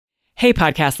Hey,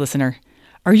 podcast listener.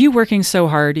 Are you working so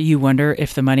hard you wonder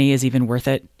if the money is even worth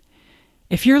it?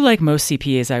 If you're like most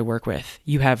CPAs I work with,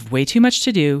 you have way too much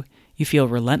to do, you feel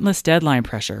relentless deadline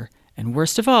pressure, and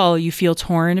worst of all, you feel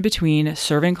torn between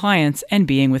serving clients and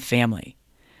being with family.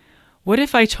 What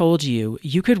if I told you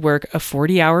you could work a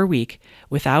 40-hour week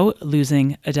without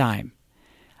losing a dime?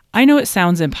 I know it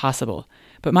sounds impossible,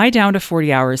 but my Down to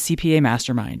 40 Hours CPA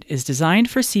Mastermind is designed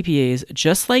for CPAs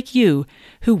just like you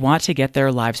who want to get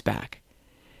their lives back.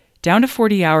 Down to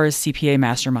 40 Hours CPA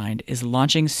Mastermind is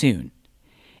launching soon.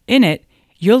 In it,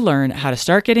 you'll learn how to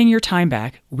start getting your time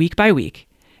back week by week,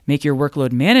 make your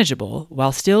workload manageable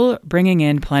while still bringing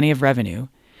in plenty of revenue,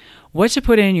 what to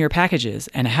put in your packages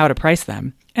and how to price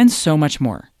them, and so much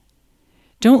more.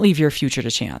 Don't leave your future to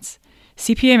chance.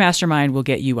 CPA Mastermind will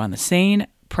get you on the sane,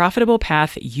 profitable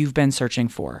path you've been searching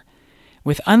for.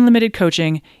 With unlimited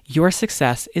coaching, your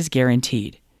success is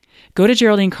guaranteed. Go to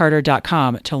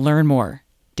GeraldineCarter.com to learn more.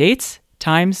 Dates,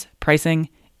 times, pricing,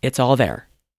 it's all there.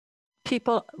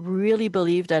 People really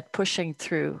believe that pushing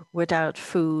through without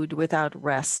food, without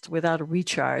rest, without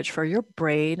recharge for your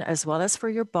brain as well as for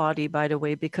your body, by the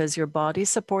way, because your body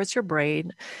supports your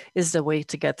brain, is the way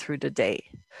to get through the day.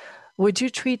 Would you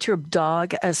treat your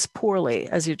dog as poorly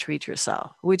as you treat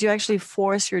yourself? Would you actually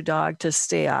force your dog to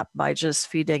stay up by just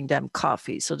feeding them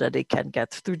coffee so that they can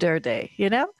get through their day,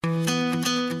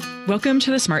 Welcome to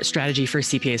the Smart Strategy for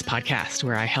CPAs podcast,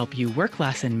 where I help you work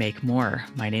less and make more.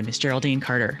 My name is Geraldine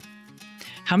Carter.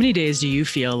 How many days do you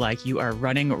feel like you are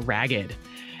running ragged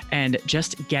and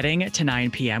just getting to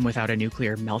 9 p.m. without a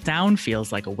nuclear meltdown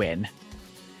feels like a win?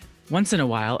 Once in a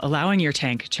while, allowing your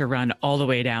tank to run all the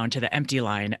way down to the empty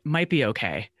line might be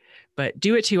okay, but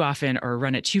do it too often or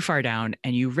run it too far down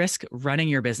and you risk running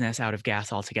your business out of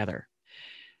gas altogether.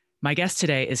 My guest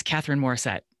today is Catherine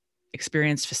Morissette,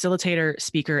 experienced facilitator,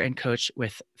 speaker, and coach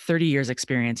with 30 years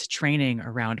experience training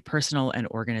around personal and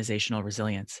organizational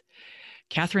resilience.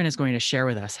 Catherine is going to share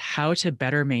with us how to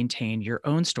better maintain your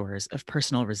own stores of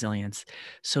personal resilience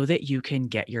so that you can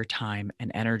get your time and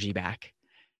energy back.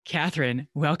 Catherine,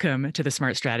 welcome to the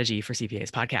Smart Strategy for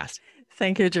CPAs podcast.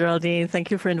 Thank you, Geraldine.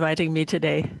 Thank you for inviting me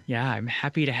today. Yeah, I'm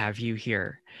happy to have you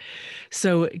here.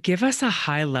 So give us a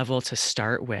high level to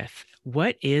start with.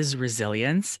 What is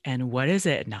resilience and what is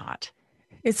it not?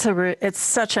 It's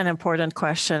such an important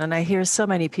question. And I hear so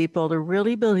many people who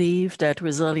really believe that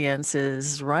resilience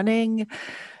is running,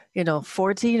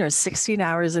 14 or 16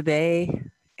 hours a day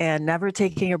and never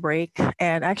taking a break.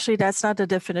 And actually, that's not the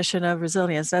definition of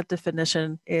resilience. That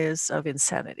definition is of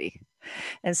insanity.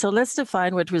 And so let's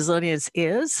define what resilience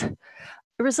is.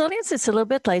 Resilience is a little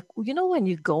bit like, when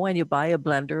you go and you buy a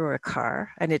blender or a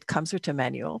car and it comes with a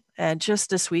manual. And just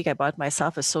this week, I bought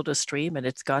myself a SodaStream and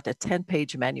it's got a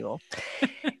 10-page manual.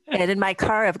 And in my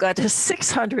car, I've got a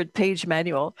 600-page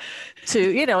manual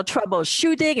to,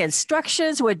 troubleshooting,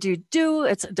 instructions, what do you do?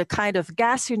 It's the kind of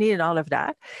gas you need and all of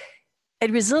that.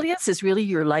 And resilience is really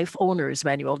your life owner's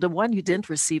manual, the one you didn't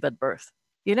receive at birth.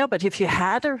 But if you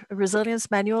had a resilience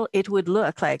manual, it would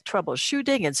look like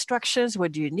troubleshooting, instructions,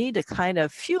 what do you need, the kind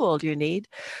of fuel you need,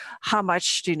 how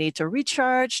much do you need to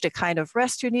recharge, the kind of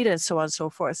rest you need, and so on and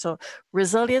so forth. So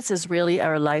resilience is really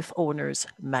our life owner's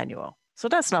manual. So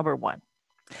that's number one.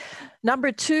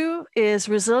 Number two is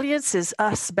resilience is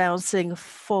us bouncing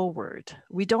forward.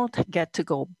 We don't get to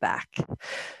go back.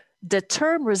 The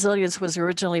term resilience was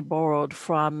originally borrowed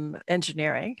from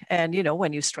engineering. And,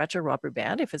 when you stretch a rubber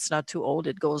band, if it's not too old,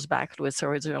 it goes back to its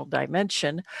original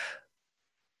dimension.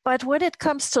 But when it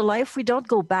comes to life, we don't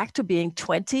go back to being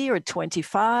 20 or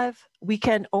 25. We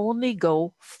can only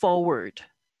go forward.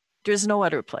 There's no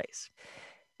other place.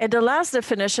 And the last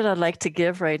definition I'd like to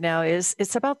give right now is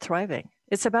it's about thriving.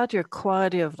 It's about your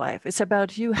quality of life. It's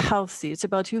about you healthy. It's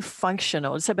about you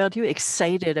functional. It's about you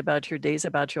excited about your days,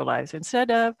 about your lives, instead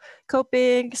of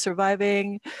coping,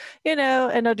 surviving,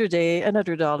 another day,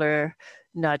 another dollar,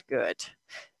 not good.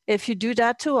 If you do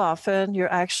that too often,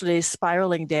 you're actually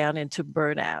spiraling down into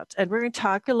burnout. And we're going to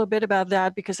talk a little bit about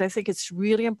that because I think it's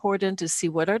really important to see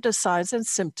what are the signs and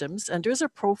symptoms. And there's a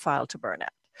profile to burnout.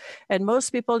 And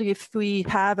most people, if we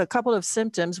have a couple of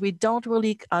symptoms, we don't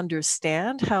really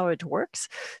understand how it works.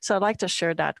 So I'd like to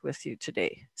share that with you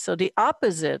today. So the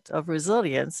opposite of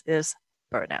resilience is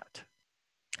burnout.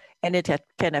 And it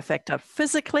can affect us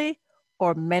physically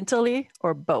or mentally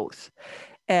or both.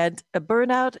 And a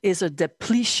burnout is a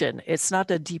depletion. It's not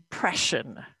a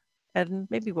depression. And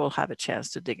maybe we'll have a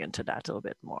chance to dig into that a little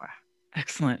bit more.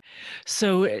 Excellent.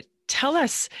 So tell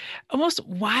us almost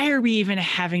why are we even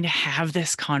having to have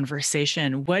this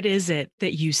conversation? What is it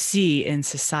that you see in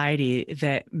society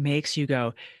that makes you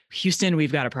go, Houston,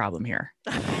 we've got a problem here?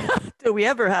 Do we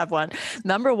ever have one?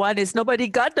 Number one is nobody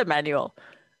got the manual.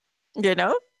 You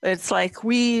know, it's like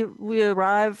we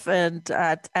arrive and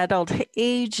at adult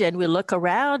age and we look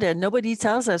around and nobody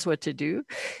tells us what to do.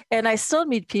 And I still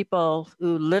meet people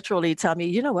who literally tell me,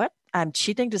 you know what? I'm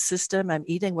cheating the system. I'm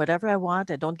eating whatever I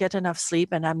want. I don't get enough sleep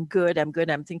and I'm good. I'm good.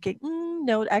 I'm thinking,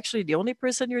 no, actually, the only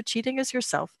person you're cheating is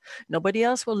yourself. Nobody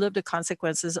else will live the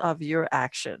consequences of your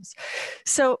actions.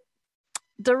 So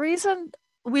the reason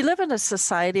we live in a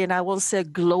society, and I will say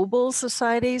global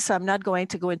society, so I'm not going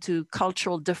to go into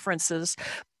cultural differences,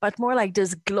 but more like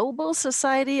this global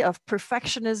society of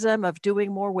perfectionism, of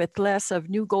doing more with less, of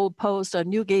new goalposts, of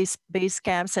new base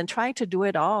camps, and trying to do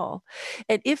it all.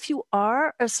 And if you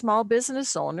are a small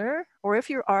business owner, or if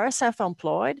you are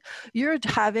self-employed, you're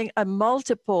having a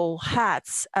multiple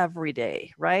hats every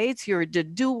day, right? You're the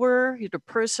doer, you're the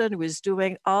person who is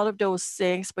doing all of those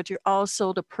things, but you're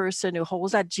also the person who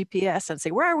holds that GPS and say,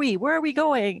 where are we? Where are we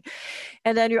going?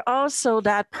 And then you're also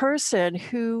that person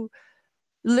who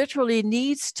literally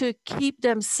needs to keep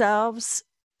themselves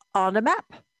on the map.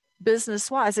 Business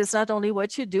wise, it's not only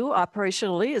what you do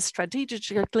operationally, it's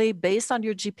strategically based on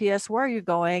your GPS. Where are you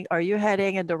going? Are you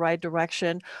heading in the right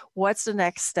direction? What's the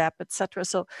next step, etc.?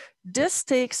 So this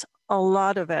takes a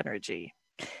lot of energy.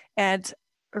 And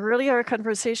really our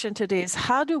conversation today is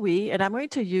how do we, and I'm going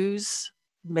to use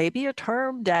maybe a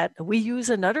term that we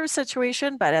use in other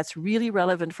situation, but that's really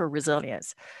relevant for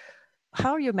resilience.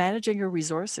 How are you managing your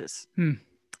resources?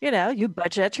 You know, you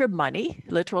budget your money.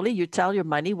 Literally, you tell your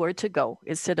money where to go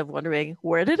instead of wondering,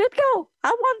 where did it go?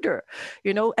 I wonder,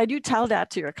 you know, and you tell that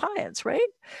to your clients, right?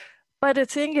 But the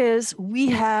thing is,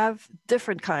 we have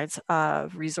different kinds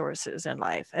of resources in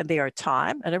life, and they are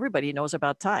time, and everybody knows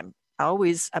about time.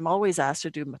 I'm always asked to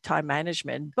do time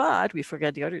management, but we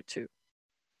forget the other two.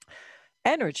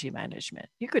 Energy management.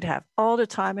 You could have all the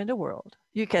time in the world.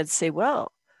 You can say,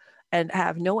 well, and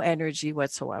have no energy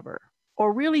whatsoever,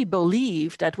 or really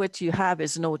believe that what you have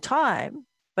is no time,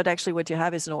 but actually what you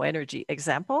have is no energy.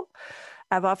 Example,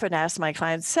 I've often asked my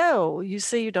clients, so you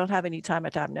say you don't have any time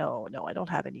at time. No, I don't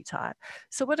have any time.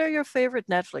 So what are your favorite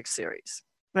Netflix series?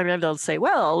 I mean, they'll say,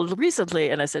 well, recently.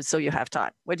 And I said, so you have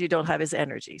time. What you don't have is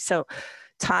energy. So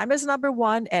time is number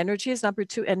one, energy is number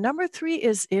two, and number three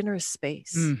is inner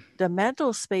space, the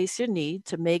mental space you need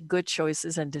to make good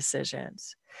choices and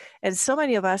decisions. And so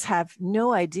many of us have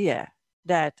no idea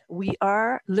that we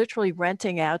are literally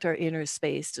renting out our inner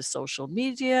space to social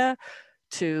media,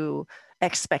 to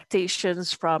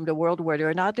expectations from the world where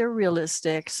they're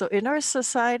realistic. So in our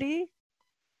society,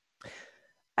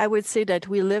 I would say that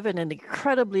we live in an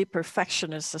incredibly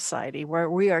perfectionist society where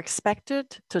we are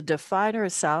expected to define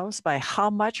ourselves by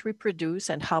how much we produce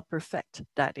and how perfect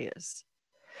that is.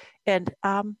 And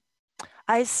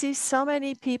I see so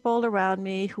many people around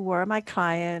me who are my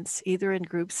clients, either in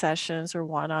group sessions or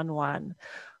one-on-one,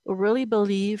 who really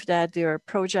believe that they're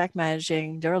project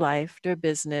managing their life, their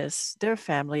business, their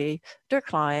family, their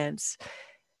clients.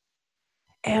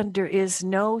 And there is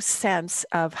no sense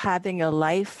of having a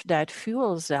life that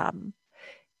fuels them.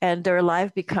 And their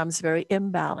life becomes very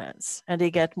imbalanced and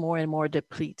they get more and more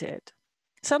depleted.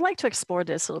 So I'd like to explore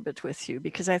this a little bit with you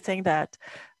because I think that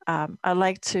I'd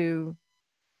like to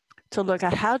look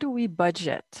at how do we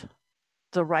budget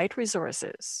the right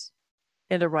resources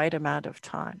in the right amount of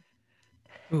time.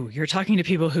 Ooh, you're talking to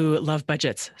people who love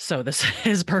budgets. So this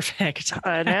is perfect.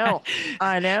 I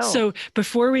know. So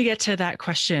before we get to that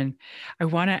question, I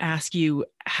want to ask you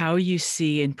how you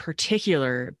see in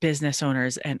particular business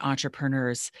owners and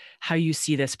entrepreneurs, how you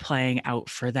see this playing out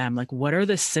for them. Like what are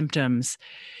the symptoms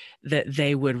that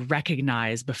they would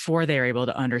recognize before they're able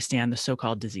to understand the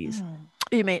so-called disease?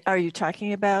 You mean, are you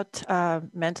talking about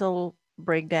mental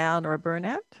breakdown or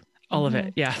burnout? All of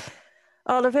it, yeah.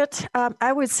 All of it.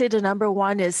 I would say the number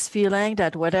one is feeling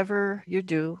that whatever you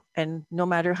do, and no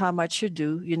matter how much you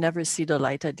do, you never see the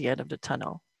light at the end of the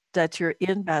tunnel. That your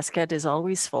in basket is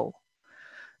always full.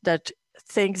 That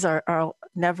things are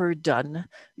never done.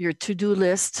 Your to-do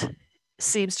list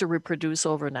seems to reproduce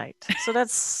overnight. So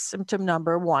that's symptom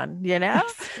number one, you know?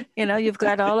 You know, you've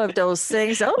got all of those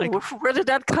things. Oh, like, where did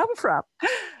that come from?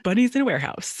 Bunnies in a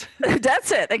warehouse.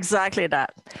 That's it. Exactly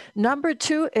that. Number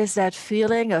two is that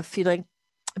feeling of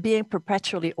being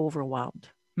perpetually overwhelmed.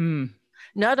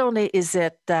 Not only is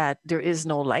it that there is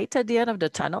no light at the end of the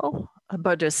tunnel,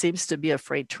 but there seems to be a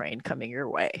freight train coming your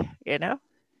way, you know?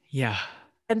 Yeah.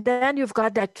 And then you've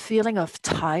got that feeling of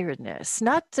tiredness,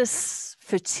 not this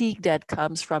fatigue that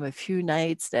comes from a few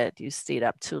nights that you stayed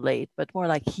up too late, but more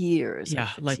like years. Yeah,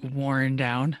 like worn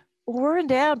down. worn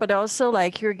down, but also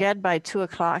like you're getting by 2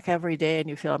 o'clock every day and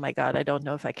you feel, oh my God, I don't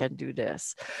know if I can do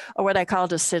this. Or what I call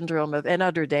the syndrome of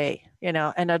another day,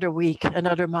 another week,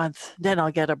 another month, then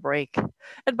I'll get a break.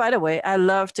 And by the way, I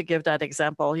love to give that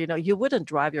example. You wouldn't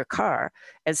drive your car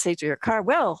and say to your car,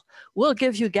 well, we'll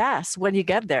give you gas when you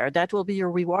get there. That will be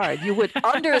your reward. You would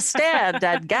understand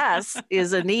that gas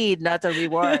is a need, not a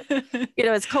reward.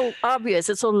 It's so obvious,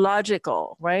 it's so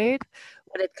logical, right?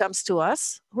 When it comes to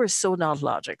us, we're so not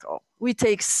logical. We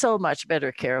take so much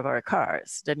better care of our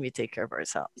cars than we take care of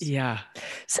ourselves. Yeah.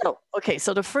 So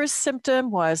the first symptom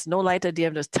was no light at the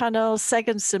end of the tunnel.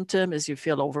 Second symptom is you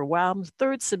feel overwhelmed.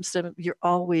 Third symptom, you're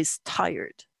always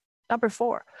tired. Number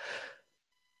 4,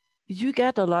 you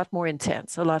get a lot more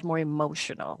intense, a lot more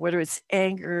emotional, whether it's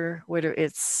anger, whether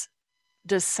it's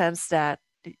the sense that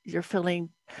you're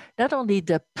feeling not only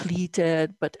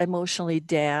depleted, but emotionally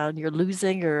down. You're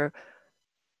losing your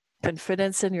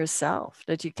confidence in yourself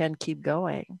that you can keep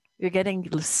going. You're getting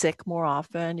sick more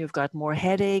often. You've got more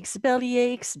headaches, belly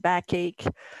aches, backache.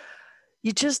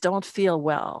 You just don't feel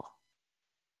well.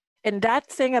 And that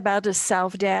thing about the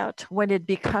self-doubt, when it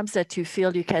becomes that you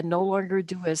feel you can no longer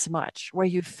do as much, where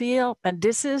you feel, and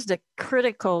this is the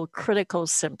critical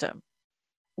symptom,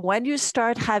 when you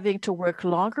start having to work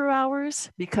longer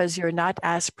hours because you're not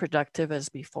as productive as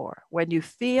before, when you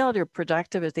feel your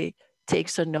productivity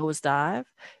takes a nosedive,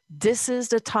 this is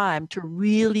the time to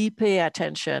really pay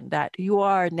attention that you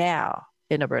are now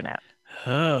in a burnout.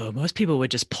 Oh, most people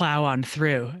would just plow on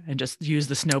through and just use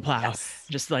the snowplow, Yes.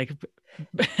 just like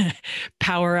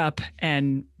power up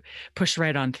and push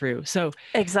right on through. So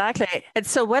Exactly. And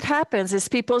so what happens is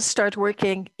people start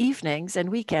working evenings and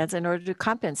weekends in order to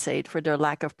compensate for their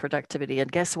lack of productivity. And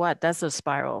guess what? That's a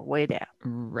spiral way down.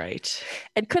 right.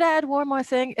 And could I add one more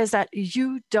thing is that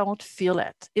you don't feel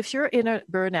it. If you're in a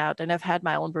burnout, and I've had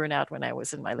my own burnout when I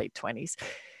was in my late 20s,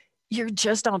 you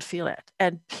just don't feel it.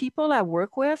 And people I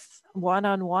work with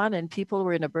one-on-one and people who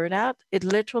are in a burnout, it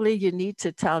literally, you need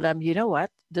to tell them, you know what,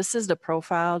 this is the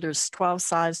profile. There's 12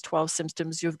 signs, 12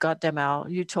 symptoms. You've got them all.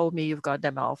 You told me you've got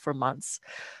them all for months.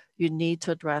 You need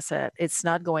to address it. It's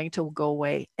not going to go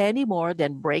away any more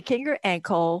than breaking your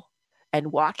ankle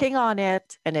and walking on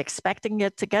it and expecting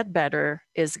it to get better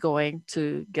is going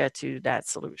to get you that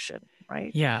solution,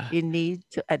 right? Yeah. You need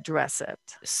to address it.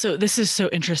 So this is so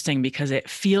interesting because it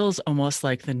feels almost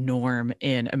like the norm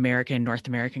in North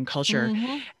American culture,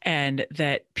 Mm-hmm. and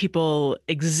that people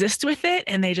exist with it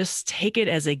and they just take it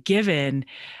as a given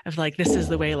of like, this is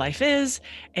the way life is.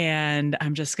 And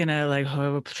I'm just going to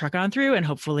like truck on through and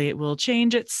hopefully it will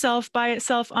change itself by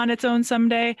itself on its own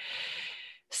someday.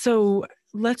 So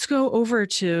let's go over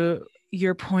to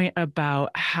your point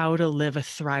about how to live a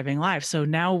thriving life. So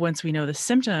now, once we know the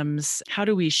symptoms, how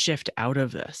do we shift out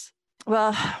of this?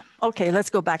 Well, okay, let's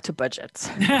go back to budgets.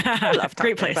 I love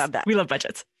Great talking place. about that. We love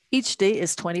budgets. Each day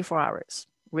is 24 hours.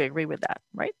 We agree with that,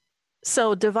 right?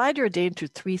 So divide your day into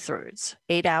 3/3,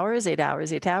 8 hours, 8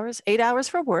 hours, 8 hours, 8 hours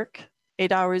for work,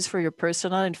 8 hours for your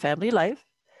personal and family life,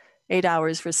 8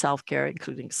 hours for self-care,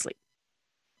 including sleep.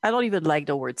 I don't even like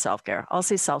the word self-care. I'll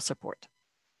say self-support.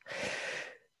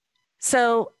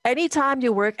 So anytime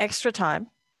you work extra time,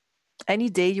 any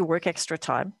day you work extra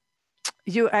time,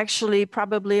 you actually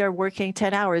probably are working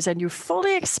 10 hours and you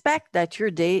fully expect that your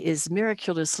day is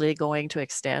miraculously going to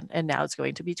extend and now it's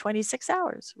going to be 26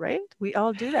 hours, right? We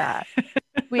all do that.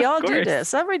 We all do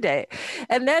this every day.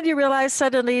 And then you realize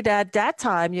suddenly that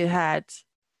time you had,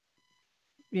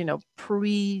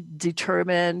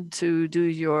 predetermined to do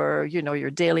your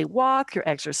daily walk, your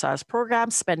exercise program,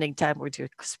 spending time with your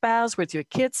spouse, with your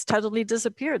kids, totally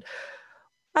disappeared.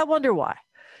 I wonder why.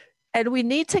 And we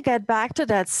need to get back to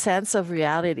that sense of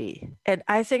reality. And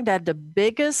I think that the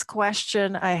biggest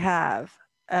question I have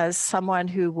as someone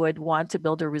who would want to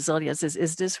build a resilience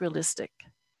is this realistic?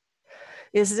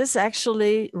 Is this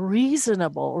actually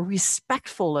reasonable or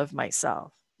respectful of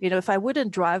myself? If I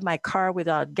wouldn't drive my car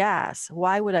without gas,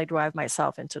 why would I drive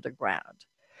myself into the ground?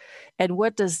 And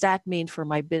what does that mean for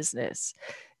my business?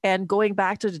 And going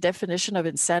back to the definition of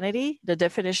insanity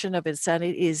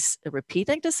is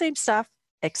repeating the same stuff,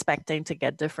 expecting to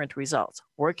get different results,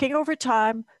 working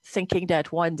overtime, thinking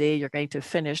that one day you're going to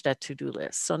finish that to-do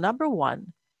list. So number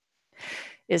one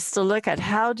is to look at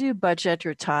how do you budget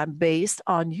your time based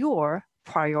on your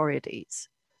priorities,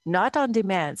 not on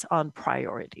demands, on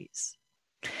priorities.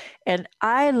 And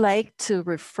I like to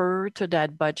refer to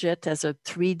that budget as a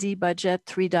 3D budget,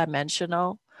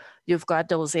 3-dimensional. You've got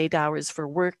those 8 hours for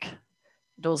work,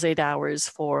 those 8 hours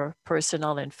for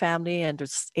personal and family, and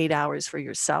there's 8 hours for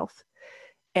yourself.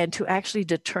 And to actually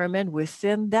determine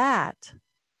within that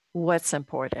what's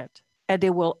important. and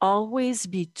there will always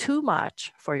be too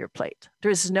much for your plate.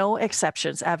 There's no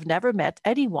exceptions. I've never met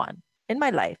anyone in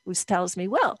my life who tells me,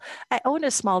 well, I own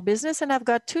a small business and I've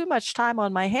got too much time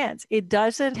on my hands. It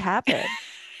doesn't happen.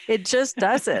 It just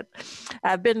doesn't.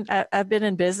 I've been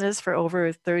in business for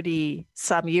over 30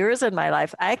 some years in my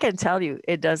life. I can tell you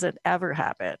it doesn't ever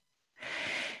happen.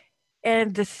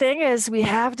 And the thing is, we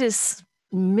have this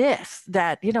myth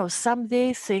that,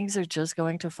 someday things are just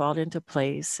going to fall into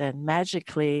place and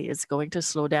magically it's going to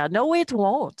slow down. No, it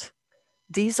won't.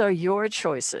 These are your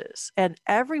choices. And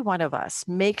every one of us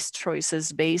makes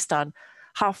choices based on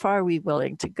how far are we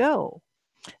willing to go.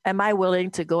 Am I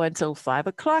willing to go until 5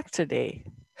 o'clock today?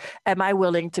 Am I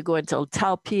willing to go until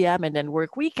 12 p.m. and then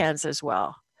work weekends as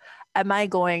well? Am I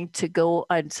going to go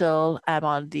until I'm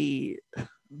on the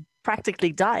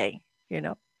practically dying,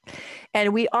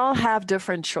 And we all have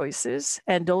different choices,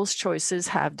 and those choices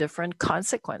have different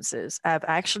consequences. I've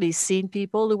actually seen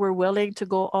people who were willing to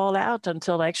go all out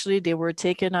until actually they were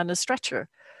taken on a stretcher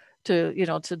to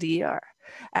the ER.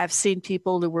 I've seen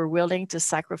people who were willing to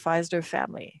sacrifice their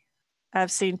family.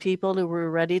 I've seen people who were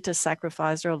ready to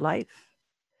sacrifice their life.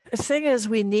 The thing is,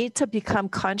 we need to become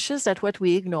conscious that what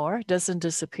we ignore doesn't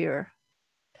disappear.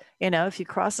 If you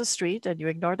cross the street and you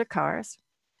ignore the cars,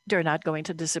 they're not going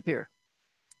to disappear.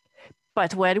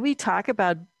 But when we talk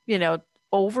about,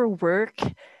 overwork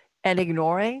and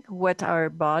ignoring what our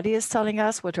body is telling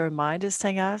us, what our mind is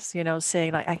telling us,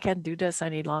 saying like, I can't do this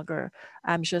any longer.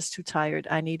 I'm just too tired.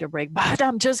 I need a break, but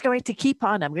I'm just going to keep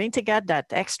on. I'm going to get that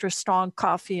extra strong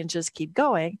coffee and just keep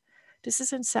going. This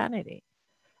is insanity.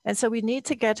 And so we need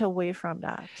to get away from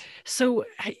that. So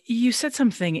you said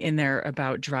something in there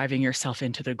about driving yourself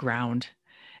into the ground.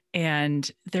 And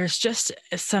there's just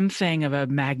something of a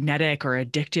magnetic or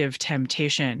addictive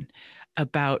temptation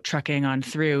about trucking on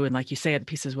through. And like you say, the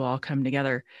pieces will all come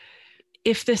together.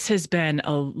 If this has been,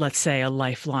 let's say, a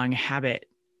lifelong habit,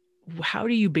 how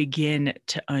do you begin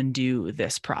to undo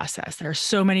this process? There are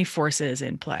so many forces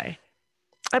in play.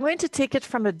 I'm going to take it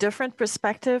from a different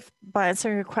perspective by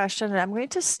answering your question. And I'm going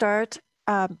to start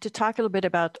to talk a little bit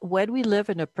about when we live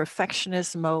in a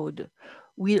perfectionist mode.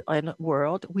 We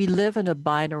live in a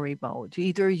binary mode.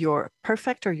 Either you're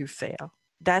perfect or you fail.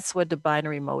 That's what the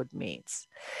binary mode means.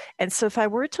 And so if I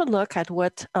were to look at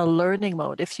what a learning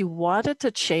mode, if you wanted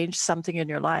to change something in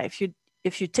your life,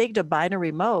 if you take the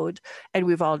binary mode, and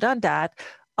we've all done that,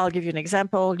 I'll give you an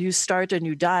example. You start a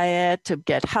new diet to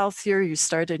get healthier. You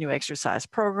start a new exercise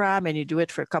program and you do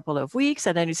it for a couple of weeks.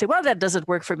 And then you say, well, that doesn't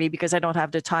work for me because I don't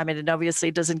have the time. And it obviously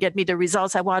doesn't get me the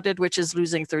results I wanted, which is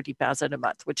losing 30 pounds in a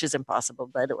month, which is impossible,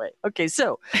 by the way. Okay,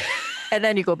 so, and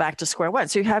then you go back to square one.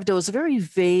 So you have those very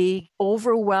vague,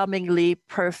 overwhelmingly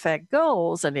perfect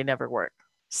goals and they never work.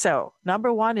 So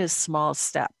number one is small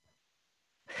step.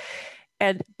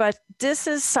 But this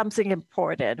is something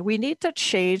important. We need to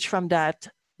change from that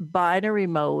binary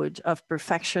mode of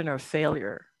perfection or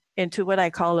failure into what I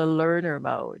call a learner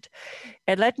mode.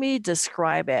 And let me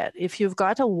describe it. If you've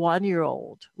got a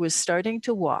 1-year-old who is starting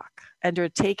to walk and they're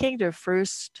taking their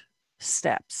first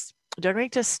steps, they're going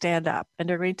to stand up and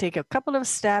they're going to take a couple of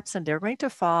steps and they're going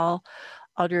to fall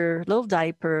on their little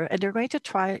diaper and they're going to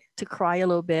try to cry a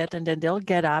little bit and then they'll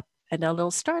get up and then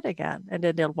they'll start again. And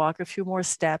then they'll walk a few more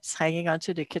steps hanging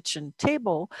onto the kitchen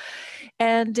table.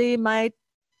 And they might,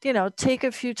 take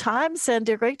a few times and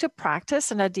they're going to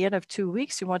practice. And at the end of 2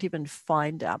 weeks, you won't even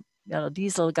find them.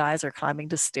 These little guys are climbing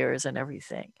the stairs and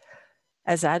everything.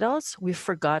 As adults, we've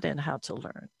forgotten how to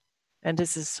learn. And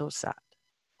this is so sad.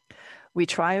 We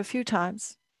try a few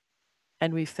times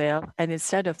and we fail. And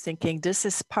instead of thinking, this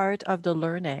is part of the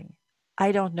learning,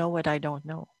 I don't know what I don't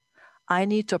know. I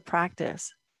need to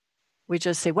practice. We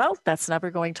just say, well, that's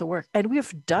never going to work. And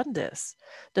we've done this.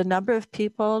 The number of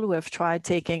people who have tried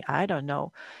taking,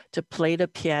 to play the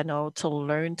piano, to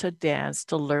learn to dance,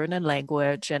 to learn a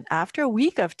language. And after a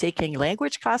week of taking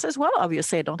language classes, well,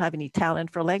 obviously I don't have any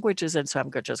talent for languages. And so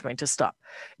I'm just going to stop.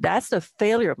 That's the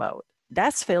failure mode.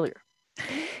 That's failure.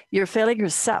 You're failing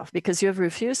yourself because you have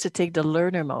refused to take the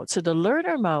learner mode. So the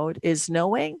learner mode is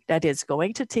knowing that it's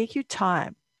going to take you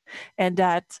time and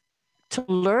that to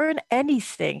learn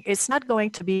anything, it's not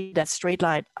going to be that straight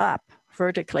line up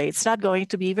vertically. It's not going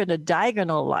to be even a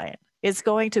diagonal line. It's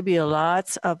going to be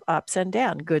lots of ups and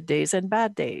downs, good days and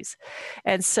bad days.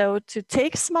 And so to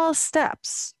take small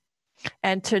steps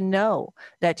and to know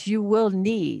that you will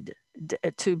need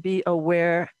to be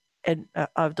aware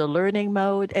of the learning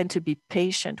mode and to be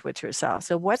patient with yourself.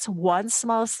 So what's one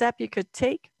small step you could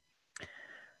take?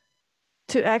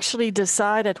 To actually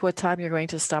decide at what time you're going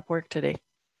to stop work today.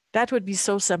 That would be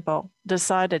so simple.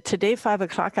 Decide that today, 5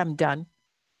 o'clock, I'm done.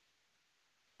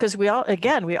 Because we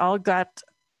all got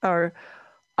are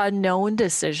unknown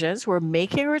decisions. We're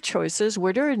making our choices,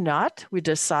 whether or not we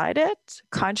decide it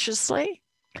consciously,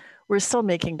 we're still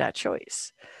making that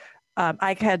choice.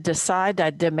 I can decide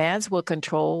that demands will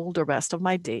control the rest of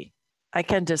my day. I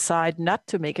can decide not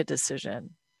to make a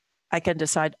decision. I can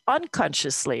decide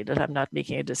unconsciously that I'm not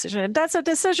making a decision. And that's a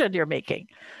decision you're making.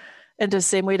 In the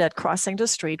same way that crossing the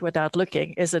street without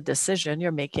looking is a decision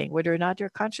you're making, whether or not you're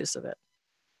conscious of it.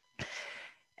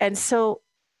 And so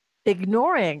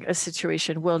ignoring a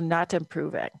situation will not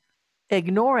improve it.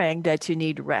 Ignoring that you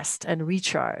need rest and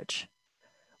recharge.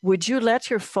 Would you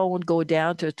let your phone go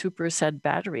down to a 2%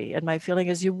 battery? And my feeling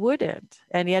is you wouldn't.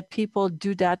 And yet people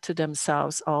do that to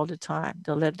themselves all the time.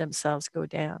 They'll let themselves go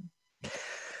down.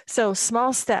 So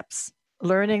small steps,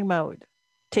 learning mode,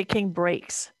 taking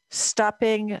breaks,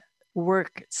 stopping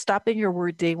your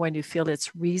work day when you feel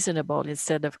it's reasonable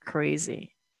instead of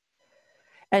crazy.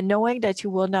 And knowing that you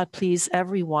will not please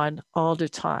everyone all the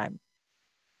time.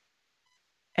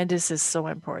 And this is so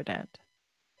important.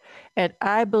 And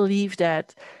I believe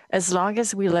that as long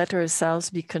as we let ourselves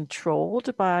be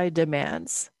controlled by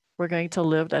demands, we're going to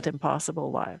live that impossible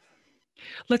life.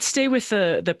 Let's stay with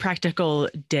the practical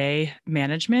day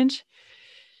management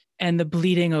and the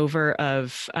bleeding over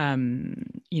of,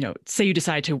 say you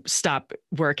decide to stop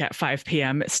work at 5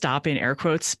 p.m., stop in air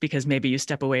quotes, because maybe you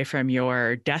step away from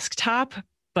your desktop,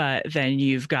 but then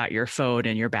you've got your phone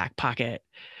in your back pocket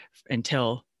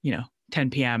until, 10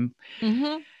 p.m.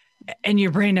 Mm-hmm. And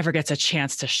your brain never gets a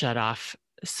chance to shut off.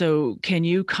 So can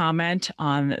you comment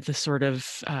on the sort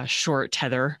of short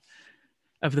tether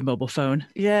of the mobile phone?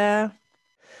 Yeah.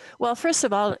 Well, first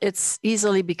of all, it's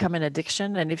easily become an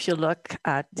addiction. And if you look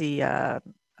at the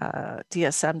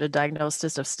DSM, the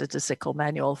Diagnosis of Statistical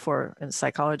Manual in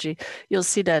Psychology, you'll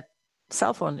see that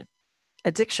cell phone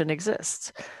addiction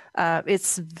exists.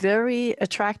 It's very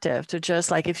attractive to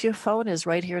just like if your phone is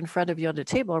right here in front of you on the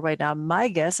table right now, my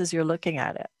guess is you're looking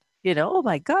at it. Oh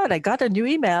my God, I got a new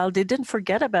email. They didn't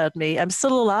forget about me. I'm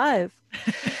still alive.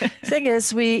 Thing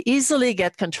is, we easily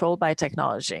get controlled by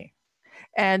technology.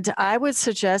 And I would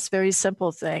suggest very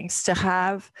simple things to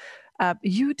have.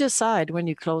 You decide when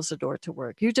you close the door to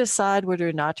work. You decide whether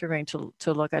or not you're going to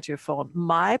look at your phone.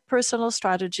 My personal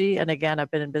strategy, and again,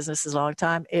 I've been in business a long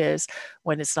time, is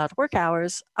when it's not work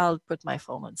hours, I'll put my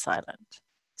phone on silent.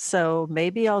 So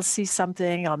maybe I'll see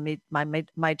something,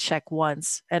 might check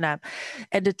once. And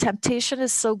the temptation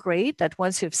is so great that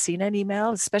once you've seen an email,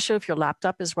 especially if your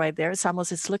laptop is right there,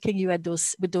 it's looking you at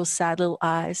with those sad little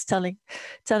eyes, telling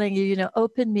you,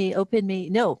 open me.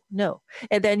 No.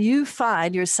 And then you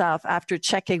find yourself after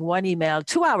checking one email,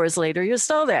 2 hours later, you're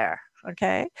still there.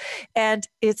 Okay. And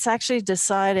it's actually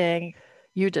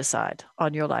you decide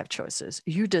on your life choices.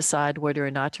 You decide whether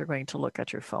or not you're going to look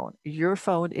at your phone. Your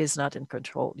phone is not in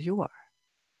control. You are.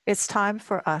 It's time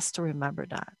for us to remember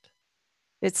that.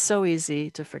 It's so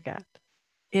easy to forget.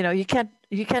 You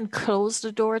can close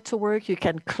the door to work. You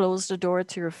can close the door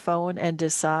to your phone and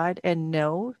decide and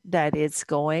know that it's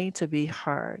going to be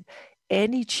hard.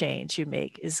 Any change you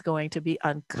make is going to be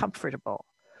uncomfortable,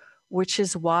 which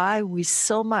is why we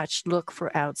so much look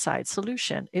for outside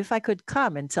solution. If I could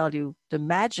come and tell you the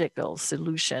magical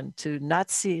solution to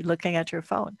not looking at your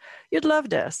phone, you'd love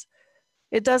this.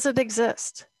 It doesn't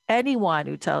exist. Anyone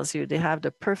who tells you they have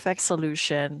the perfect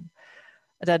solution,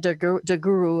 that the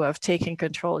guru of taking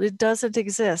control, it doesn't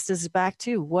exist. It's back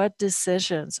to what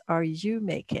decisions are you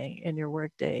making in your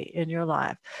workday, in your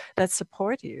life that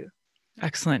support you?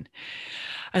 Excellent.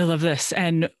 I love this.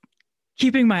 And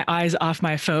keeping my eyes off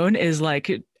my phone is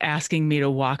like asking me to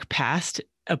walk past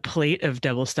a plate of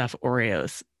double stuffed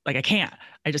Oreos. Like I can't.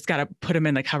 I just got to put them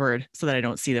in the cupboard so that I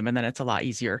don't see them. And then it's a lot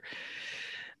easier.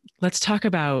 Let's talk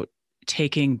about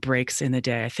taking breaks in the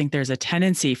day. I think there's a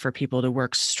tendency for people to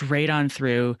work straight on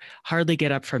through, hardly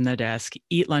get up from the desk,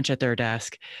 eat lunch at their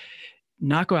desk,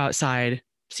 not go outside,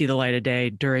 see the light of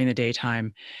day during the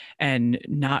daytime, and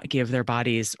not give their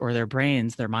bodies or their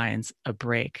brains, their minds a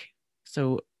break.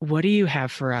 So what do you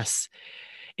have for us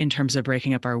in terms of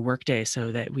breaking up our workday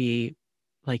so that we,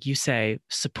 like you say,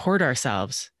 support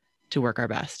ourselves to work our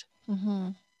best?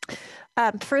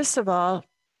 Mm-hmm. First of all,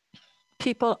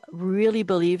 people really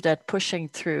believe that pushing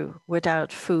through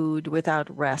without food, without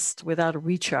rest, without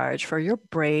recharge for your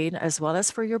brain as well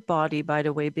as for your body, by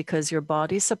the way, because your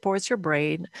body supports your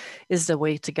brain, is the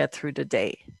way to get through the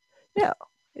day. No,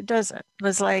 it doesn't.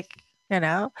 It's like,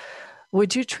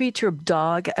 would you treat your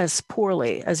dog as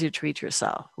poorly as you treat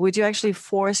yourself? Would you actually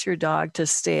force your dog to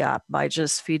stay up by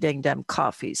just feeding them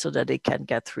coffee so that they can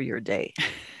get through your day?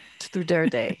 through their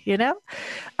day, you know?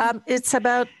 It's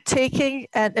about taking,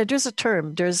 and there's a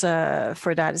term,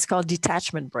 for that, it's called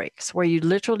detachment breaks, where you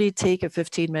literally take a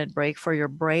 15-minute break for your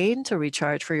brain to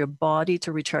recharge, for your body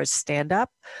to recharge, stand up,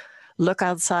 look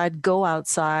outside, go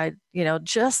outside,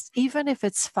 just even if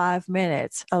it's 5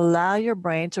 minutes, allow your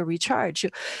brain to recharge.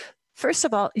 First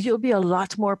of all, you'll be a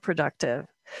lot more productive.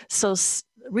 So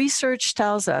research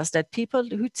tells us that people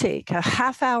who take a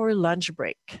half-hour lunch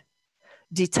break,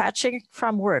 detaching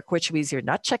from work, which means you're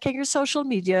not checking your social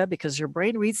media because your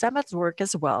brain reads them at work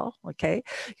as well. Okay.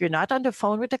 You're not on the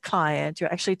phone with the client.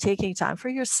 You're actually taking time for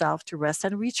yourself to rest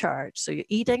and recharge. So you're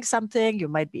eating something, you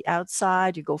might be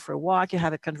outside, you go for a walk, you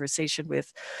have a conversation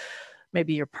with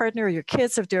maybe your partner or your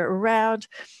kids if they're around.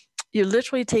 You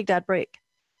literally take that break.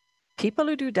 People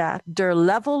who do that, their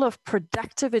level of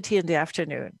productivity in the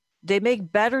afternoon, they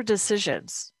make better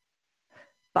decisions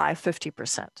by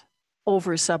 50%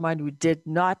 over someone who did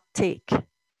not take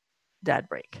that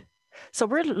break. So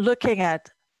we're looking at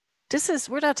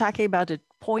we're not talking about a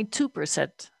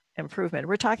 0.2% improvement.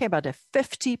 We're talking about a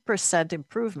 50%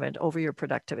 improvement over your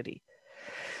productivity.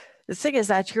 The thing is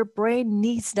that your brain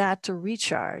needs that to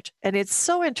recharge. And it's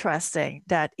so interesting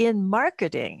that in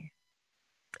marketing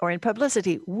or in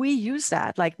publicity, we use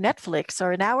that. Like Netflix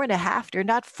or an hour and a half, they're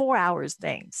not 4 hours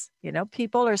things.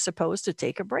 People are supposed to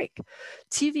take a break.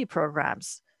 TV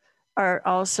programs are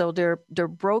also, they're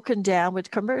broken down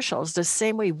with commercials the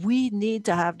same way. We need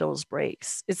to have those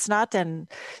breaks. It's not.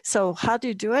 So how do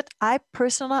you do it? I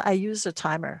use a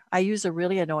timer. I use a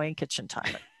really annoying kitchen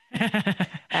timer.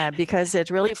 Because it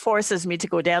really forces me to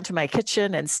go down to my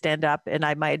kitchen and stand up, and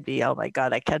I might be, oh my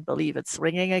God, I can't believe it's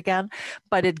ringing again.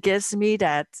 But it gives me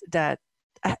that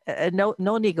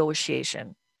no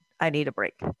negotiation. I need a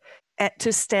break. And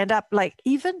to stand up, like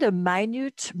even the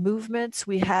minute movements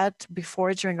we had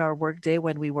before during our workday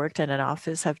when we worked in an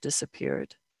office have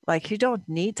disappeared. Like you don't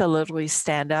need to literally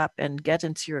stand up and get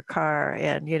into your car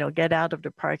and, get out of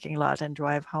the parking lot and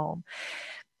drive home.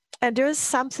 And there's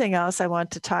something else I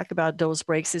want to talk about those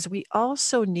breaks is we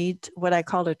also need what I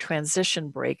call a transition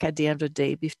break at the end of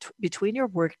the day between your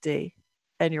workday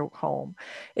and your home.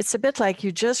 It's a bit like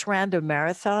you just ran the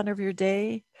marathon of your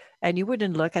day and you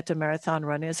wouldn't look at the marathon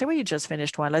running and say, well, you just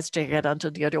finished one. Let's get on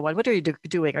to the other one. What are you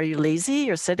doing? Are you lazy?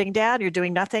 You're sitting down. You're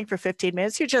doing nothing for 15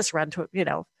 minutes. You just run to,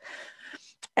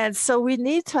 And so we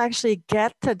need to actually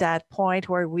get to that point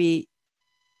where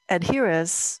and here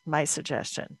is my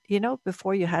suggestion.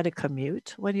 Before you had a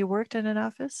commute when you worked in an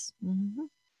office,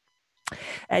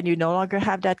 and you no longer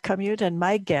have that commute, and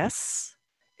my guess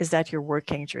is that you're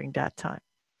working during that time.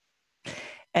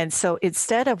 And so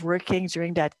instead of working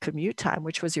during that commute time,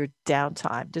 which was your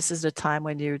downtime, this is the time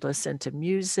when you listen to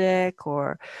music,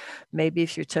 or maybe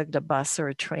if you took the bus or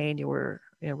a train, you were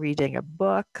reading a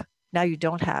book. Now you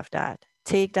don't have that.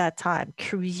 Take that time,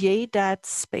 create that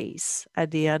space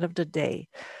at the end of the day,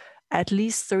 at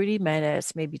least 30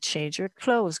 minutes, maybe change your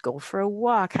clothes, go for a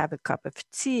walk, have a cup of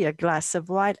tea, a glass of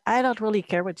wine. I don't really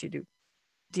care what you do.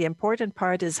 The important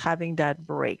part is having that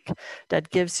break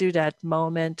that gives you that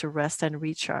moment to rest and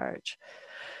recharge.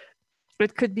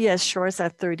 It could be as short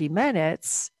as 30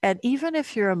 minutes. And even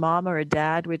if you're a mom or a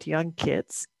dad with young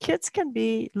kids, kids can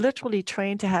be literally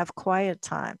trained to have quiet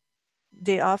time.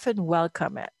 They often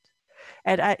welcome it.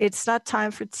 And it's not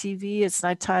time for TV. It's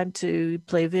not time to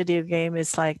play video game.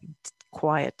 It's like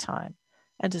quiet time.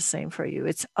 And the same for you.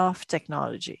 It's off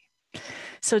technology.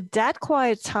 So that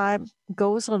quiet time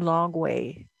goes a long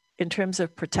way in terms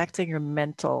of protecting your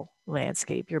mental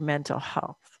landscape, your mental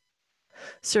health.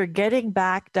 So you're getting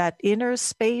back that inner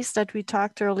space that we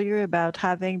talked earlier about,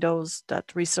 having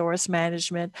that resource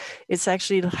management. It's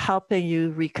actually helping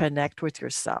you reconnect with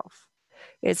yourself.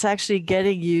 It's actually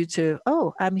getting you to,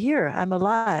 oh, I'm here, I'm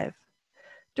alive.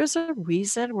 There's a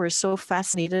reason we're so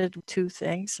fascinated with two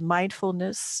things: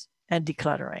 mindfulness and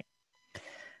decluttering.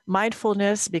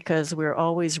 Mindfulness, because we're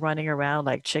always running around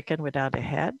like chicken without a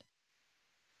head.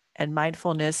 And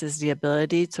mindfulness is the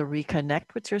ability to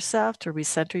reconnect with yourself, to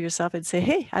recenter yourself and say,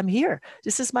 hey, I'm here.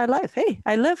 This is my life. Hey,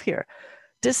 I live here.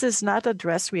 This is not a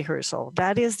dress rehearsal.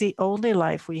 That is the only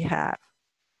life we have.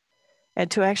 And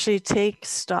to actually take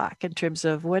stock in terms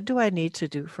of, what do I need to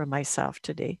do for myself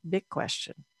today? Big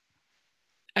question.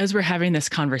 As we're having this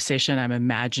conversation, I'm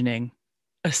imagining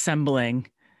assembling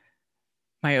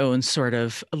my own sort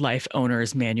of life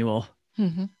owner's manual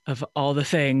of all the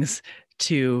things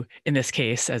to, in this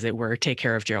case, as it were, take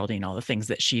care of Geraldine, all the things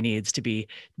that she needs to be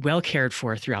well cared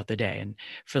for throughout the day. And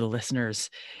for the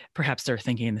listeners, perhaps they're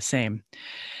thinking the same.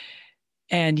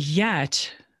 And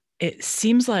yet it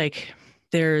seems like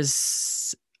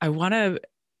I want to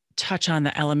touch on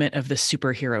the element of the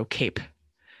superhero cape,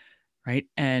 right?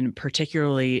 And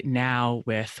particularly now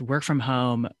with work from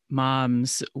home,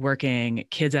 moms working,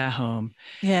 kids at home,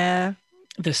 Yeah.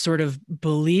 the sort of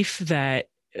belief that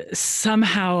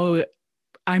somehow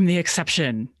I'm the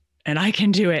exception and I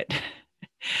can do it.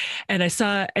 And I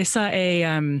saw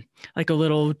a like a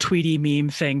little Tweety meme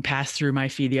thing pass through my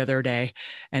feed the other day,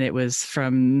 and it was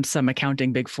from some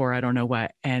accounting big four, I don't know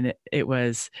what, and it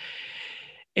was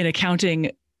in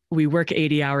accounting, we work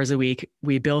 80 hours a week,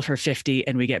 we bill for 50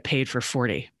 and we get paid for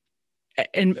 40.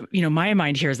 And my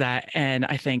mind hears that and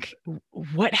I think,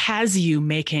 what has you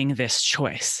making this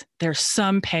choice? There's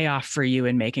some payoff for you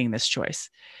in making this choice.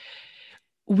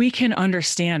 We can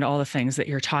understand all the things that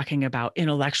you're talking about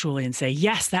intellectually and say,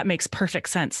 yes, that makes perfect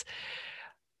sense.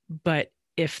 But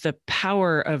if the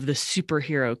power of the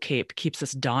superhero cape keeps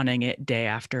us donning it day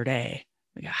after day,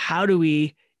 how do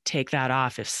we take that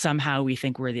off if somehow we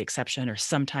think we're the exception, or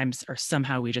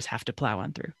somehow we just have to plow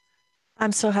on through?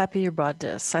 I'm so happy you brought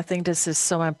this. I think this is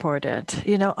so important.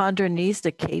 You know, underneath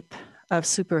the cape of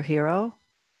superhero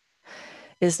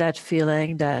is that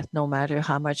feeling that no matter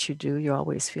how much you do, you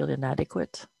always feel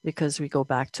inadequate, because we go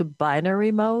back to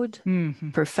binary mode,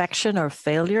 perfection or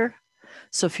failure.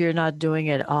 So if you're not doing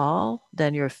it all,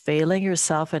 then you're failing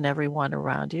yourself and everyone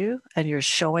around you, and you're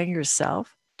showing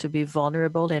yourself to be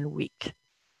vulnerable and weak.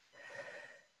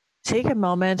 Take a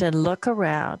moment and look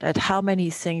around at how many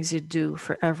things you do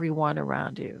for everyone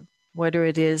around you, whether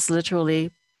it is literally,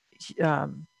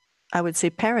 I would say,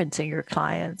 parenting your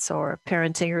clients or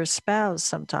parenting your spouse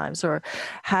sometimes, or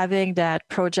having that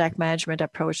project management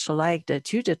approach to life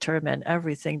that you determine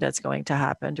everything that's going to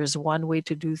happen. There's one way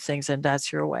to do things, and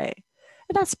that's your way.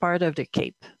 And that's part of the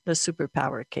cape, the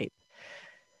superpower cape.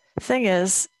 Thing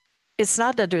is, it's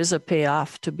not that there's a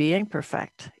payoff to being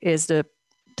perfect. Is the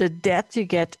depth you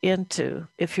get into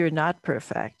if you're not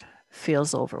perfect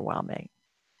feels overwhelming.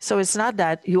 So it's not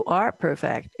that you are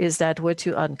perfect, is that what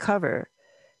you uncover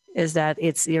is that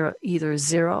it's either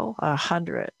 0 or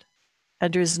 100.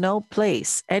 And there's no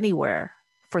place anywhere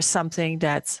for something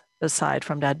that's aside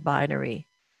from that binary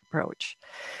approach.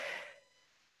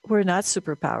 We're not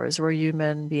superpowers. We're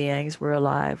human beings. We're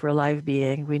alive. We're a live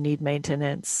being. We need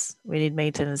maintenance. We need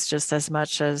maintenance just as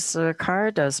much as a car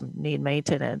does need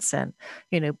maintenance. And,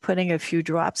 putting a few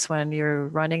drops when you're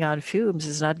running on fumes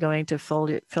is not going to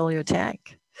fill your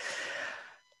tank.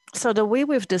 So the way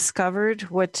we've discovered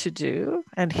what to do,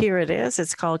 and here it is,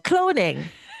 it's called cloning.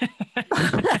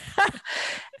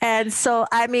 And so,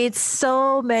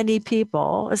 so many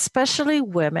people, especially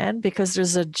women, because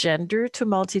there's a gender to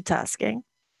multitasking.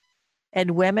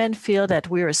 And women feel that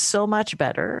we are so much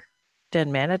better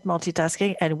than men at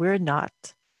multitasking, and we're not.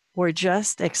 We're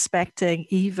just expecting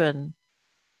even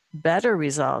better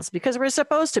results because we're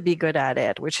supposed to be good at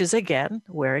it, which is, again,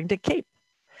 wearing the cape.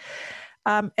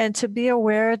 And to be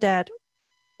aware that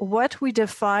what we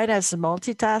define as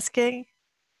multitasking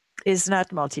is not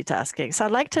multitasking. So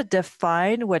I'd like to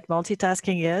define what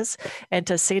multitasking is, and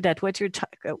to say that what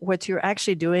you're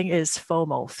actually doing is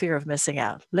FOMO, fear of missing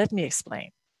out. Let me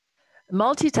explain.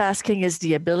 Multitasking is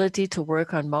the ability to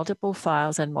work on multiple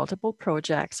files and multiple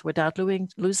projects without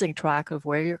losing track of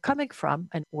where you're coming from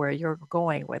and where you're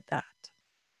going with that.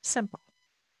 Simple.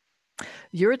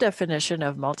 Your definition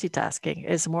of multitasking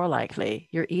is more likely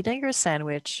you're eating your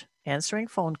sandwich, answering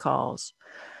phone calls,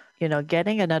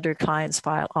 getting another client's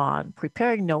file on,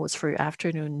 preparing notes for your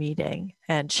afternoon meeting,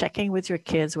 and checking with your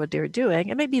kids what they're doing,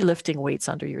 and maybe lifting weights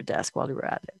under your desk while you're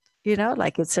at it.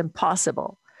 Like it's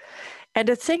impossible. And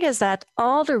the thing is that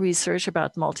all the research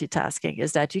about multitasking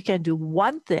is that you can do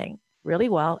one thing really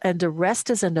well, and the rest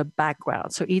is in the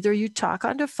background. So either you talk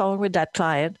on the phone with that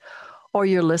client or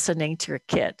you're listening to your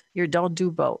kid. You don't do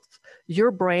both.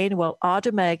 Your brain will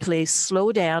automatically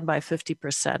slow down by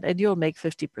 50%, and you'll make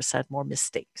 50% more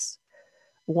mistakes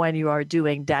when you are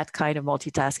doing that kind of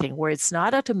multitasking where it's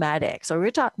not automatic. So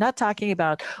we're not talking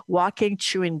about walking,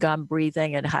 chewing gum,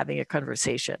 breathing, and having a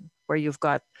conversation where you've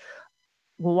got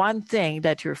one thing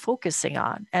that you're focusing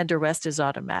on and the rest is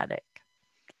automatic.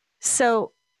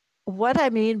 So what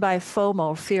I mean by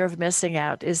FOMO, fear of missing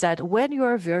out, is that when you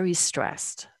are very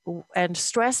stressed, and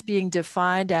stress being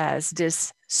defined as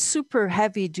this super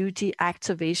heavy duty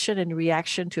activation in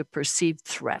reaction to a perceived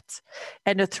threat.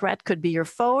 And the threat could be your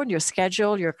phone, your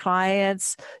schedule, your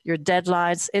clients, your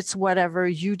deadlines. It's whatever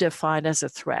you define as a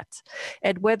threat.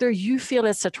 And whether you feel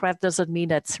it's a threat doesn't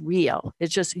mean it's real.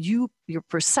 It's just your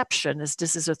perception is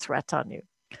this is a threat on you.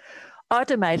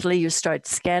 Automatically, you start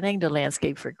scanning the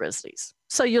landscape for grizzlies.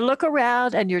 So you look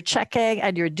around and you're checking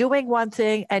and you're doing one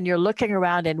thing and you're looking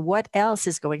around and what else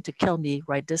is going to kill me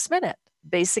right this minute?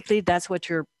 Basically, that's what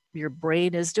you're your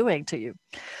brain is doing to you.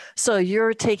 So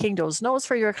you're taking those notes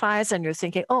for your clients and you're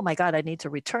thinking, oh my God, I need to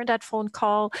return that phone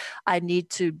call. I need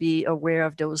to be aware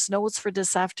of those notes for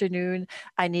this afternoon.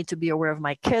 I need to be aware of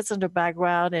my kids in the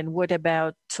background. And what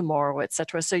about tomorrow,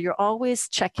 etc. So you're always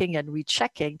checking and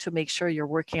rechecking to make sure you're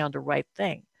working on the right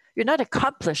thing. You're not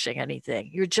accomplishing anything.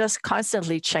 You're just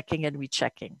constantly checking and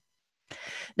rechecking.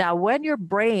 Now, when your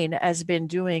brain has been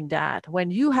doing that,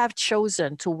 when you have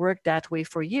chosen to work that way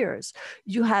for years,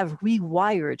 you have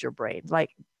rewired your brain.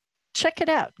 Like, check it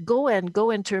out. Go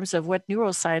in terms of what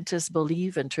neuroscientists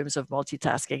believe in terms of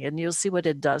multitasking, and you'll see what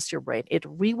it does to your brain. It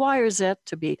rewires it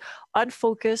to be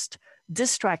unfocused,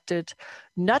 distracted,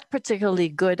 not particularly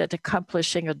good at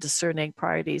accomplishing or discerning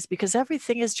priorities, because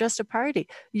everything is just a priority.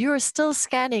 You're still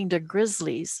scanning the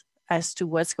grizzlies as to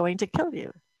what's going to kill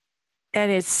you. And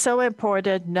it's so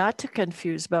important not to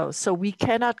confuse both. So we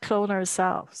cannot clone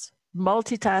ourselves.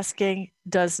 Multitasking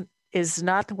is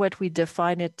not what we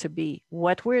define it to be.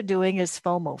 What we're doing is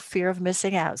FOMO, fear of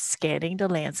missing out, scanning the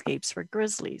landscapes for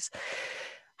grizzlies.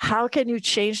 How can you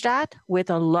change that? With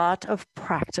a lot of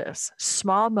practice,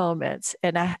 small moments.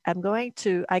 And I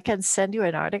can send you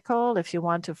an article if you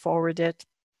want to forward it.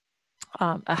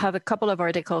 I have a couple of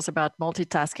articles about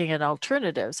multitasking and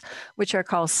alternatives, which are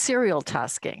called serial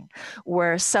tasking,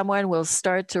 where someone will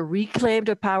start to reclaim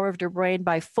the power of their brain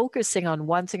by focusing on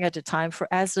one thing at a time for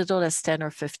as little as 10 or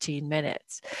 15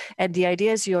 minutes. And the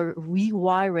idea is you're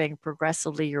rewiring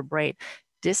progressively your brain.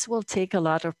 This will take a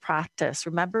lot of practice.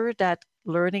 Remember that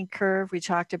learning curve we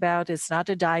talked about? It's not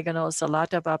a diagonal, it's a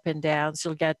lot of up and downs.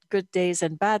 You'll get good days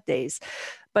and bad days.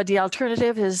 But the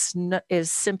alternative is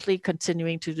simply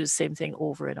continuing to do the same thing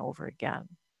over and over again.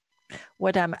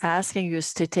 What I'm asking you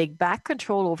is to take back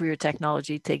control over your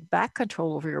technology, take back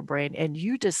control over your brain, and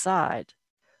you decide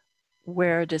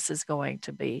where this is going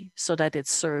to be so that it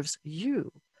serves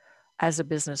you as a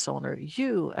business owner,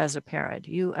 you as a parent,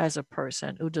 you as a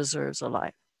person who deserves a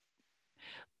life.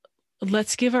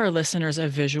 Let's give our listeners a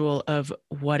visual of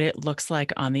what it looks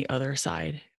like on the other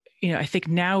side. I think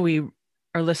now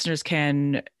our listeners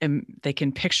can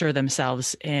picture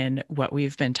themselves in what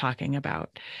we've been talking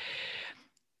about.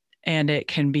 And it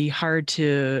can be hard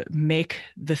to make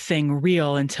the thing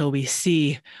real until we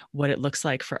see what it looks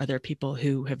like for other people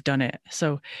who have done it.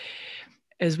 So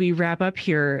as we wrap up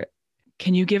here,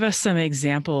 can you give us some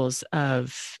examples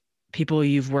of people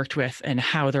you've worked with and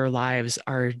how their lives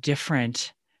are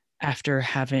different after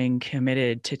having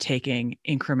committed to taking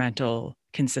incremental,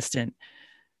 consistent,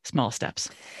 small steps?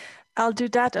 I'll do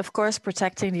that, of course,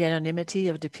 protecting the anonymity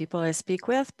of the people I speak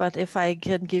with. But if I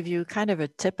can give you kind of a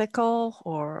typical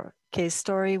or case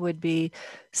story, would be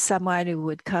someone who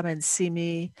would come and see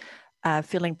me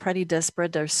feeling pretty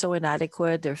desperate. They're so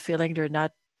inadequate. They're feeling they're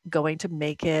not going to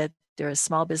make it. They're a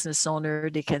small business owner.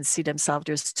 They can see themselves.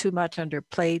 There's too much on their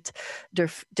plate. They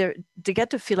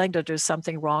get the feeling that there's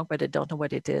something wrong, but they don't know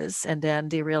what it is. And then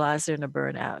they realize they're in a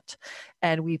burnout.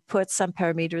 And we put some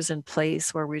parameters in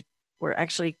place where we're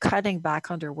actually cutting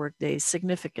back on their workday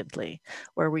significantly,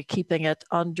 where we're keeping it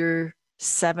under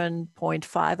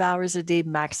 7.5 hours a day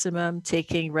maximum,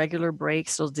 taking regular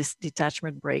breaks, so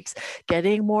detachment breaks,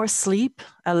 getting more sleep,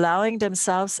 allowing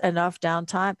themselves enough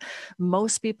downtime.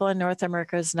 Most people in North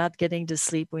America is not getting the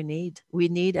sleep we need. We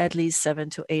need at least 7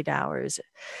 to 8 hours.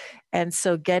 And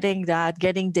so getting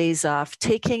days off,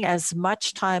 taking as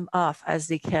much time off as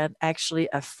they can actually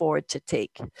afford to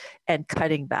take and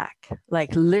cutting back,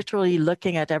 like literally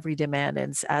looking at every demand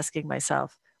and asking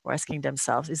myself, or asking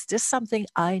themselves, is this something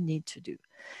I need to do?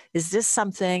 Is this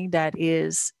something that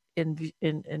is in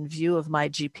view of my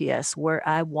GPS where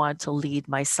I want to lead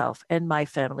myself and my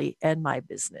family and my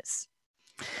business?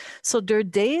 So their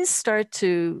days start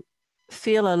to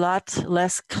feel a lot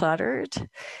less cluttered,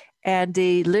 and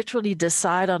they literally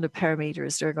decide on the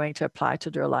parameters they're going to apply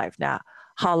to their life. Now,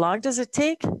 how long does it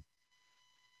take?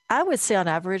 I would say on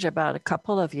average about a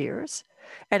couple of years.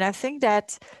 And I think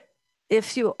that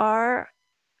if you are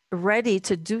ready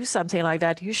to do something like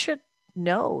that, you should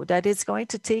know that it's going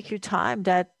to take you time,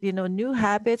 that new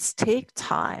habits take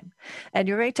time, and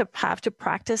you're going to have to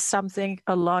practice something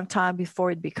a long time before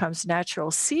it becomes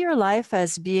natural. See your life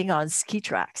as being on ski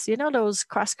tracks, those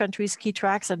cross-country ski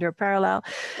tracks, and they're parallel,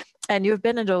 and you've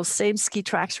been in those same ski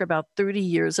tracks for about 30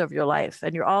 years of your life,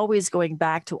 and you're always going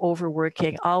back to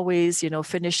overworking, always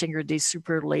finishing your day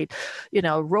super late,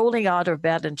 rolling out of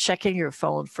bed and checking your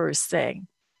phone first thing.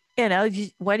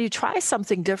 When you try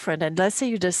something different, and let's say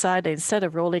you decide instead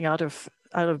of rolling out of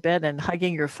out of bed and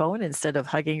hugging your phone instead of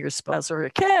hugging your spouse or your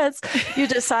kids, you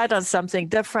decide on something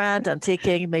different and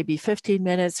taking maybe 15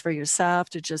 minutes for yourself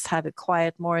to just have a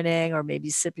quiet morning, or maybe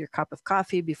sip your cup of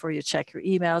coffee before you check your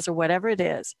emails or whatever it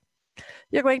is.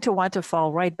 You're going to want to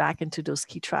fall right back into those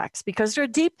key tracks because they're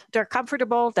deep, they're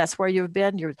comfortable. That's where you've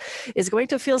been. It's going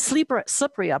to feel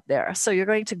slippery up there. So you're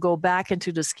going to go back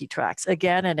into those key tracks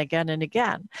again and again and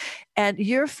again. And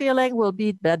your feeling will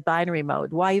be that binary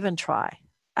mode. Why even try?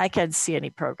 I can't see any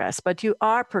progress, but you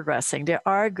are progressing. There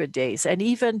are good days. And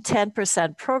even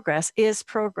 10% progress is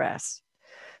progress.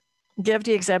 Give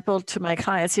the example to my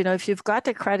clients, if you've got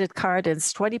a credit card and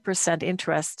it's 20%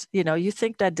 interest, you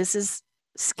think that this is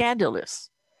scandalous.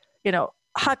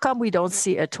 How come we don't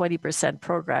see a 20%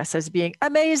 progress as being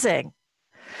amazing?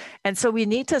 And so we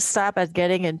need to stop at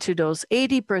getting into those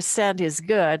 80% is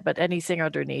good, but anything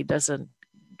underneath doesn't,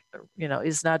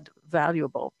 is not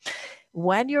valuable.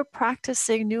 When you're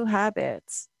practicing new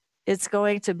habits, it's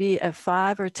going to be a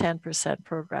 5 or 10%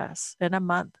 progress in a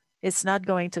month. It's not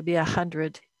going to be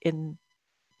 100 in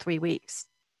 3 weeks.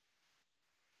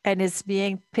 And it's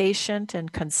being patient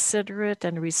and considerate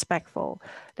and respectful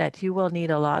that you will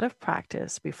need a lot of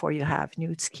practice before you have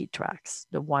new ski tracks,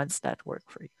 the ones that work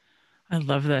for you. I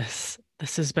love this.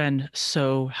 This has been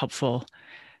so helpful.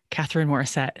 Catherine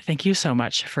Morissette, thank you so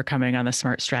much for coming on the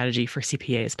Smart Strategy for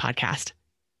CPAs podcast.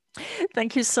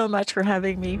 Thank you so much for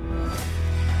having me.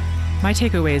 My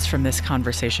takeaways from this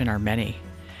conversation are many.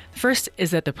 The first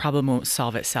is that the problem won't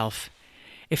solve itself.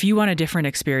 If you want a different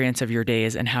experience of your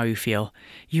days and how you feel,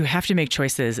 you have to make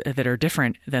choices that are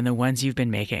different than the ones you've been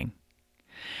making.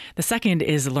 The second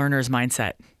is learner's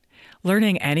mindset.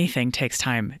 Learning anything takes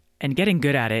time, and getting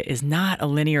good at it is not a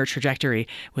linear trajectory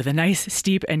with a nice,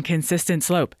 steep, and consistent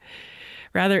slope.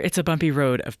 Rather, it's a bumpy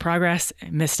road of progress,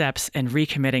 missteps, and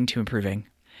recommitting to improving.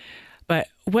 But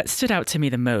what stood out to me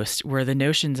the most were the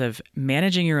notions of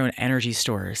managing your own energy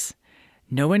stores.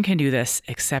 No one can do this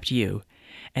except you.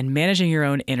 And managing your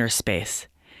own inner space.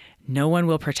 No one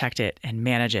will protect it and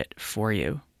manage it for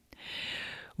you.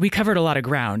 We covered a lot of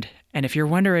ground, and if you're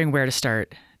wondering where to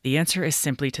start, the answer is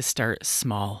simply to start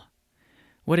small.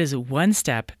 What is one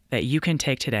step that you can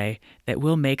take today that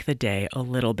will make the day a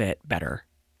little bit better?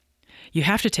 You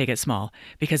have to take it small,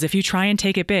 because if you try and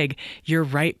take it big, you're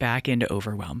right back into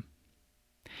overwhelm.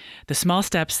 The small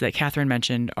steps that Catherine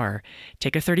mentioned are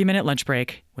take a 30-minute lunch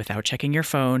break without checking your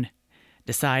phone,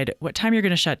 decide what time you're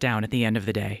going to shut down at the end of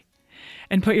the day,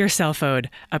 and put your cell phone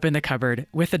up in the cupboard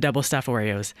with the double stuffed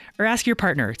Oreos, or ask your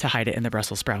partner to hide it in the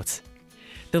Brussels sprouts.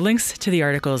 The links to the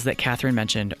articles that Catherine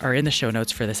mentioned are in the show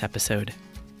notes for this episode.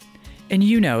 And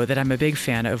you know that I'm a big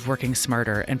fan of working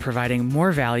smarter and providing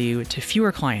more value to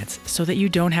fewer clients so that you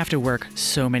don't have to work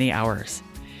so many hours.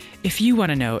 If you want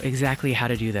to know exactly how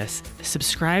to do this,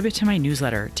 subscribe to my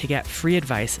newsletter to get free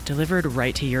advice delivered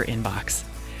right to your inbox.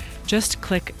 Just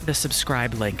click the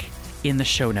subscribe link in the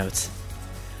show notes.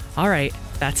 All right,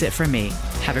 that's it from me.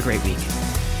 Have a great week.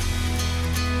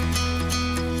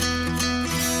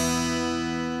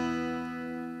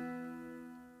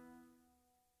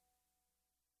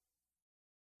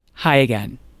 Hi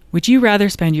again. Would you rather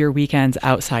spend your weekends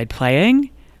outside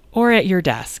playing or at your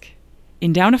desk?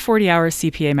 In Down to 40 Hours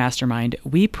CPA Mastermind,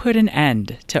 we put an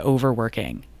end to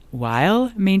overworking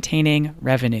while maintaining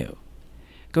revenue.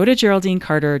 Go to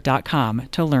GeraldineCarter.com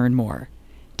to learn more.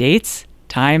 Dates,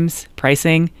 times,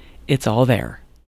 pricing, it's all there.